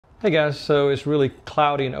Hey guys, so it's really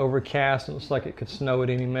cloudy and overcast. It looks like it could snow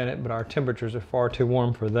at any minute, but our temperatures are far too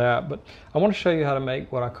warm for that. But I want to show you how to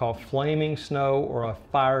make what I call flaming snow or a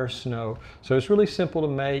fire snow. So it's really simple to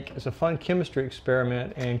make. It's a fun chemistry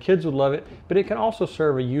experiment and kids would love it, but it can also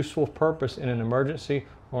serve a useful purpose in an emergency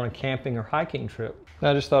or on a camping or hiking trip.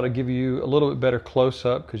 Now I just thought I'd give you a little bit better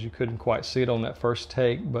close-up because you couldn't quite see it on that first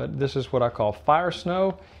take, but this is what I call fire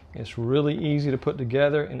snow. It's really easy to put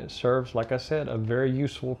together and it serves, like I said, a very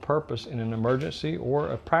useful purpose in an emergency or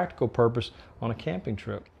a practical purpose on a camping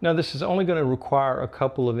trip. Now this is only going to require a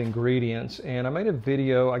couple of ingredients, and I made a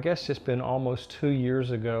video, I guess it's been almost 2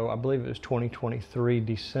 years ago, I believe it was 2023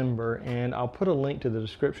 December, and I'll put a link to the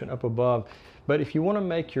description up above. But if you want to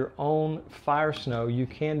make your own fire snow, you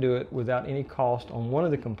can do it without any cost on one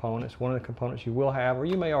of the components you will have, or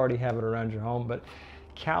you may already have it around your home, but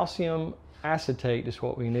calcium acetate is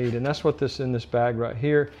what we need, and that's what this in this bag right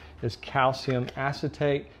here is, calcium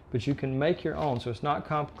acetate. But you can make your own, so it's not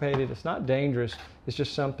complicated, it's not dangerous, it's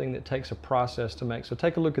just something that takes a process to make. So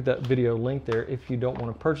take a look at that video link there if you don't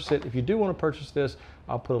want to purchase it. If you do want to purchase this,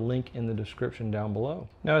 I'll put a link in the description down below.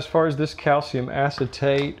 Now as far as this calcium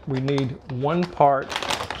acetate, we need 1 part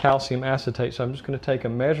calcium acetate, so I'm just going to take a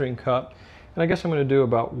measuring cup, and I guess I'm going to do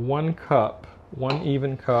about 1 cup, 1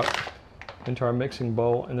 even cup into our mixing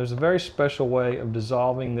bowl. And there's a very special way of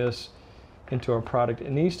dissolving this into our product. It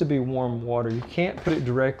needs to be warm water. You can't put it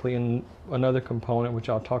directly in another component, which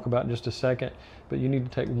I'll talk about in just a second, but you need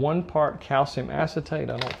to take 1 part calcium acetate.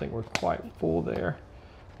 I don't think we're quite full there.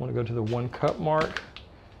 I want to go to the 1 cup mark.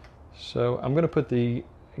 So I'm going to put the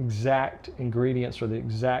exact ingredients or the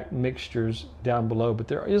exact mixtures down below, but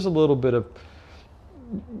there is a little bit of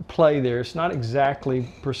play there. It's not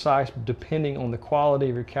exactly precise depending on the quality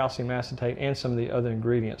of your calcium acetate and some of the other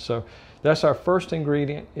ingredients. So that's our first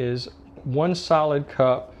ingredient, is 1 solid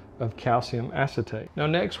cup of calcium acetate. Now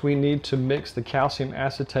next we need to mix the calcium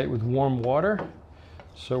acetate with warm water.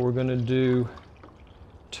 So we're going to do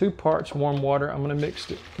 2 parts warm water. I'm going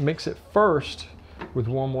to mix it first with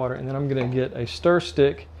warm water, and then I'm going to get a stir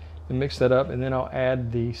stick and mix that up, and then I'll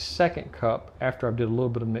add the 2nd cup after I've did a little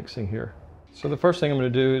bit of mixing here. So the first thing I'm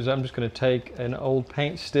going to do is I'm just going to take an old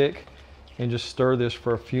paint stick and just stir this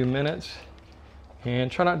for a few minutes.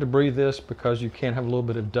 And try not to breathe this because you can have a little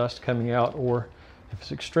bit of dust coming out, or if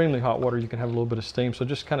it's extremely hot water you can have a little bit of steam. So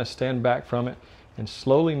just kind of stand back from it and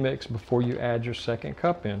slowly mix before you add your 2nd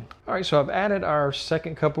cup in. Alright, so I've added our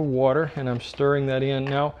 2nd cup of water and I'm stirring that in.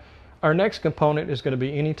 Now our next component is going to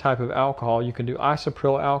be any type of alcohol. You can do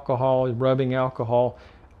isopropyl alcohol, rubbing alcohol.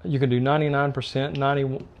 You can do 99%,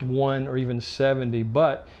 91, or even 70,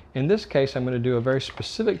 but in this case I'm going to do a very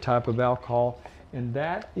specific type of alcohol, and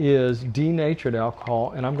that is denatured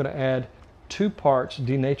alcohol, and I'm going to add 2 parts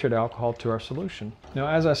denatured alcohol to our solution. Now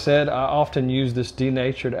as I said, I often use this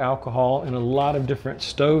denatured alcohol in a lot of different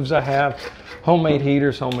stoves I have, homemade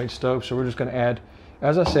heaters, homemade stoves. So we're just going to add,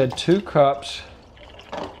 as I said, 2 cups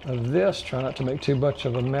of this. Try not to make too much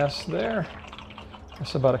of a mess there.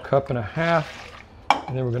 That's about 1.5 cups.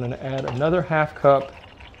 And then we're going to add another 1/2 cup,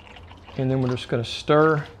 and then we're just going to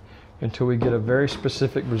stir until we get a very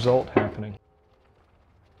specific result happening.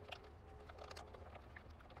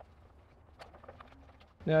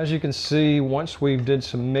 Now as you can see, once we've did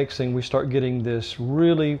some mixing, we start getting this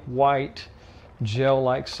really white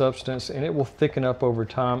gel-like substance, and it will thicken up over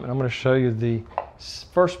time. And I'm going to show you the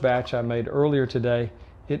first batch I made earlier today.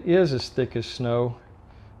 It is as thick as snow,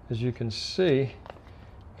 as you can see.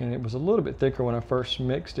 And it was a little bit thicker when I first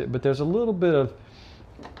mixed it, but there's a little bit of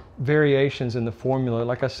variations in the formula.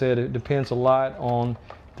 Like I said, it depends a lot on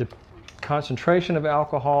the concentration of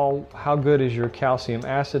alcohol, how good is your calcium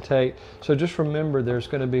acetate. So just remember there's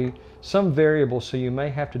going to be some variables, so you may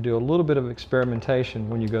have to do a little bit of experimentation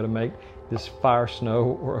when you go to make this fire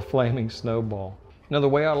snow or a flaming snowball. Now the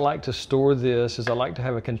way I like to store this is I like to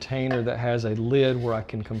have a container that has a lid where I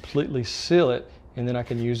can completely seal it, and then I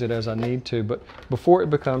can use it as I need to. But before it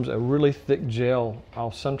becomes a really thick gel,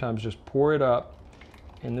 I'll sometimes just pour it up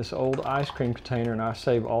in this old ice cream container, and I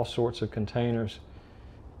save all sorts of containers.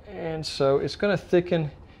 And so it's going to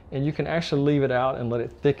thicken, and you can actually leave it out and let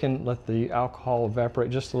it thicken, let the alcohol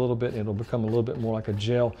evaporate just a little bit, and it'll become a little bit more like a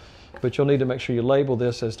gel. But you'll need to make sure you label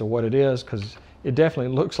this as to what it is, because it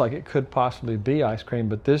definitely looks like it could possibly be ice cream.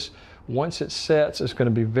 But this, once it sets, it's going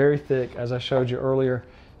to be very thick. As I showed you earlier,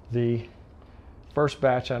 the first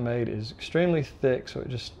batch I made is extremely thick, so it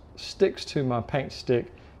just sticks to my paint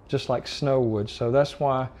stick just like snow would. So that's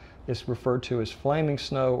why it's referred to as flaming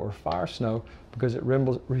snow or fire snow, because it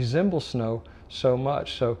resembles snow so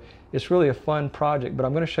much. So it's really a fun project, but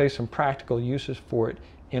I'm going to show you some practical uses for it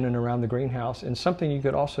in and around the greenhouse, and something you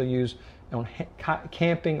could also use on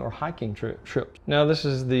camping or hiking trips. Now this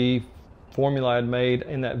is the formula I'd made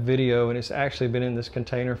in that video, and it's actually been in this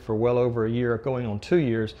container for well over a year, going on 2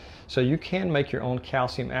 years. So you can make your own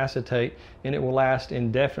calcium acetate, and it will last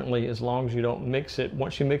indefinitely as long as you don't mix it.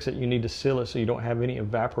 Once you mix it, you need to seal it so you don't have any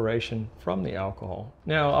evaporation from the alcohol.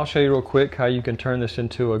 Now I'll show you real quick how you can turn this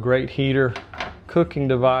into a great heater, cooking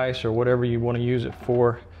device, or whatever you want to use it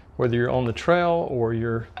for, whether you're on the trail or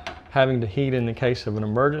you're having to heat in the case of an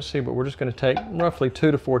emergency. But we're just going to take roughly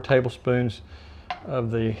 2 to 4 tablespoons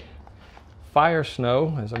of the fire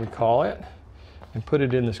snow, as we call it, and put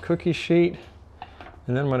it in this cookie sheet.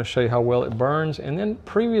 And then I'm going to show you how well it burns. And then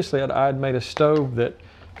previously I'd made a stove that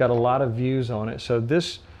got a lot of views on it. So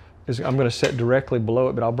this is, I'm going to set directly below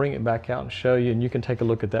it, but I'll bring it back out and show you, and you can take a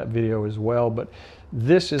look at that video as well. But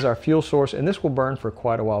this is our fuel source, and this will burn for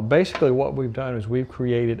quite a while. Basically what we've done is we've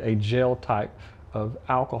created a gel type of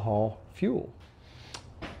alcohol fuel.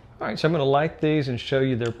 All right, so I'm going to light these and show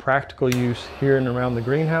you their practical use here and around the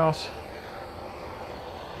greenhouse.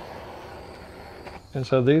 And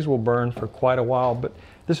so these will burn for quite a while. But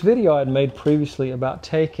this video I had made previously about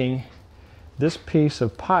taking this piece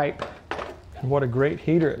of pipe and what a great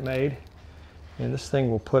heater it made. And this thing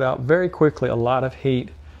will put out very quickly a lot of heat.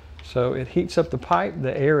 So it heats up the pipe.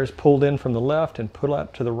 The air is pulled in from the left and put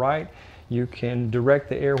out to the right. You can direct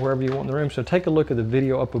the air wherever you want in the room. So take a look at the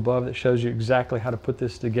video up above that shows you exactly how to put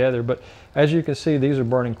this together. But as you can see, these are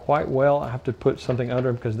burning quite well. I have to put something under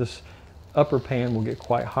them because this upper pan will get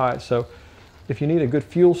quite hot. So if you need a good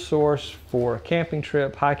fuel source for a camping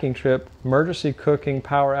trip, hiking trip, emergency cooking,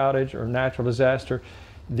 power outage, or natural disaster,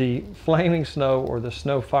 the Flaming Snow or the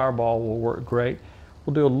Snow Fireball will work great.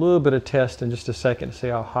 We'll do a little bit of test in just a second to see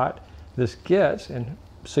how hot this gets and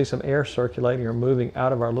see some air circulating or moving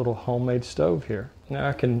out of our little homemade stove here. Now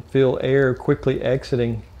I can feel air quickly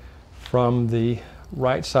exiting from the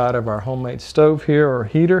right side of our homemade stove here, or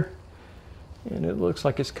heater, and it looks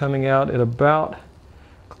like it's coming out at about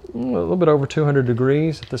a little bit over 200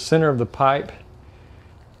 degrees. At the center of the pipe,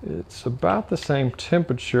 it's about the same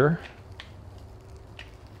temperature.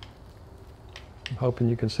 I'm hoping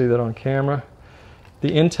you can see that on camera.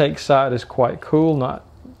 The intake side is quite cool, not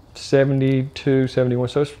 72, 71,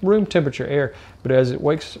 so it's room temperature air, but as it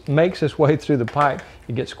makes its way through the pipe,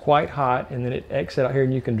 it gets quite hot, and then it exits out here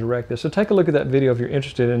and you can direct this. So take a look at that video if you're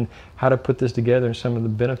interested in how to put this together and some of the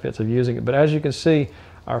benefits of using it. But as you can see,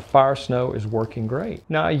 our Fire Snow is working great.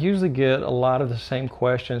 Now I usually get a lot of the same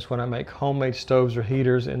questions when I make homemade stoves or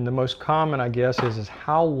heaters, and the most common I guess is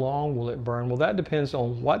how long will it burn? Well, that depends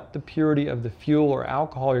on what the purity of the fuel or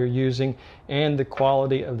alcohol you're using and the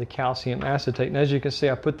quality of the calcium acetate. And as you can see,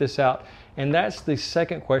 I put this out, and that's the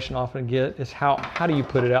second question I often get is how do you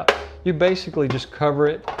put it out? You basically just cover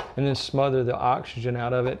it and then smother the oxygen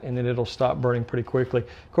out of it, and then it'll stop burning pretty quickly.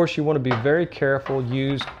 Of course, you want to be very careful.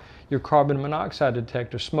 Use your carbon monoxide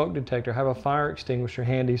detector, smoke detector, have a fire extinguisher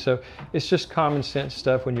handy. So it's just common sense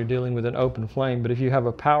stuff when you're dealing with an open flame. But if you have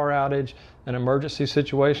a power outage, an emergency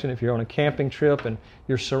situation, if you're on a camping trip and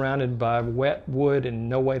you're surrounded by wet wood and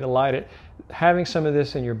no way to light it, having some of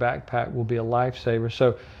this in your backpack will be a lifesaver.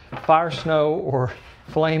 So Fire Snow, or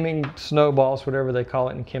flaming snowballs, whatever they call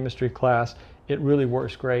it in chemistry class, it really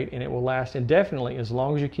works great, and it will last indefinitely as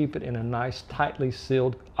long as you keep it in a nice tightly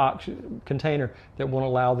sealed container that won't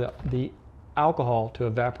allow the alcohol to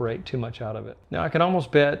evaporate too much out of it. Now I can almost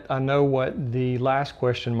bet I know what the last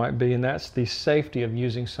question might be, and that's the safety of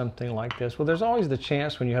using something like this. Well, there's always the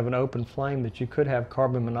chance when you have an open flame that you could have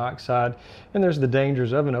carbon monoxide, and there's the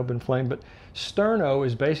dangers of an open flame, but sterno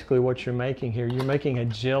is basically what you're making here. You're making a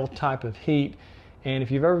gel type of heat, and if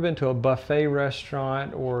you've ever been to a buffet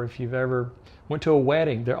restaurant, or if you've ever went to a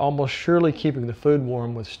wedding, they're almost surely keeping the food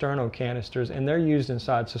warm with sterno canisters, and they're used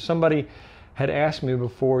inside. So somebody had asked me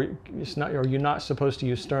before, are you not supposed to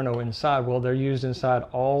use sterno inside? Well, they're used inside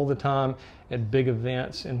all the time at big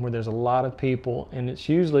events and where there's a lot of people, and it's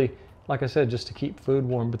usually, like I said, just to keep food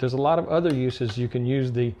warm. But there's a lot of other uses you can use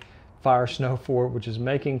the Fire Snow for, which is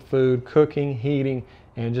making food, cooking, heating,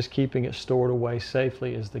 and just keeping it stored away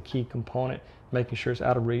safely is the key component, making sure it's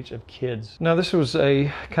out of reach of kids. Now this was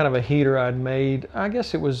a kind of a heater I'd made, I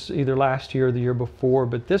guess it was either last year or the year before,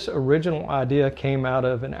 but this original idea came out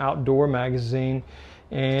of an outdoor magazine,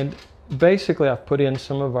 and basically I've put in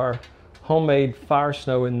some of our homemade Fire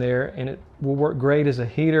Snow in there, and it will work great as a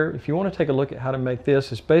heater. If you want to take a look at how to make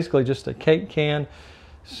this, it's basically just a cake can,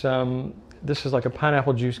 this is like a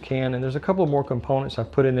pineapple juice can, and there's a couple more components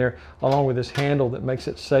I've put in there along with this handle that makes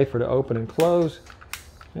it safer to open and close.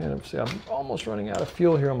 And see, I'm almost running out of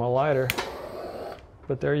fuel here on my lighter,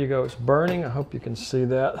 but there you go, it's burning. I hope you can see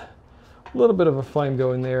that. A little bit of a flame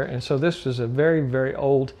going there. And so this is a very, very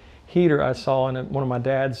old heater I saw in one of my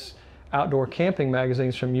dad's outdoor camping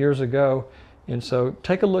magazines from years ago. And so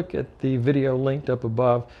take a look at the video linked up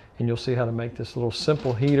above and you'll see how to make this little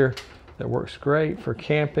simple heater that works great for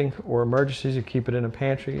camping or emergencies. You keep it in a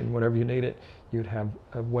pantry, and whenever you need it, you'd have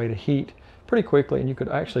a way to heat pretty quickly, and you could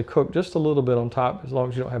actually cook just a little bit on top as long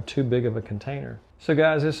as you don't have too big of a container. So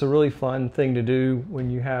guys, this is a really fun thing to do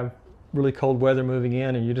when you have really cold weather moving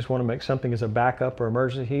in and you just want to make something as a backup or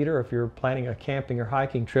emergency heater. If you're planning a camping or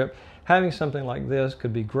hiking trip, having something like this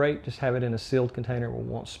could be great. Just have it in a sealed container. It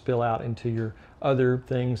won't spill out into your other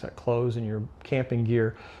things like clothes and your camping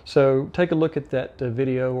gear. So take a look at that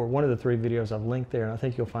video, or one of the 3 videos I've linked there, and I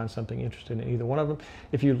think you'll find something interesting in either one of them.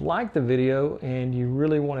 If you like the video and you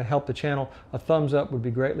really want to help the channel, a thumbs up would be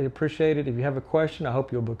greatly appreciated. If you have a question, I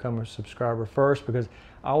hope you'll become a subscriber first, because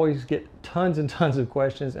I always get tons and tons of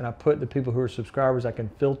questions, and I put the people who are subscribers, I can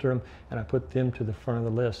filter them and I put them to the front of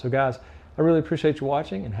the list. So guys, I really appreciate you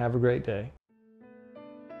watching, and have a great day.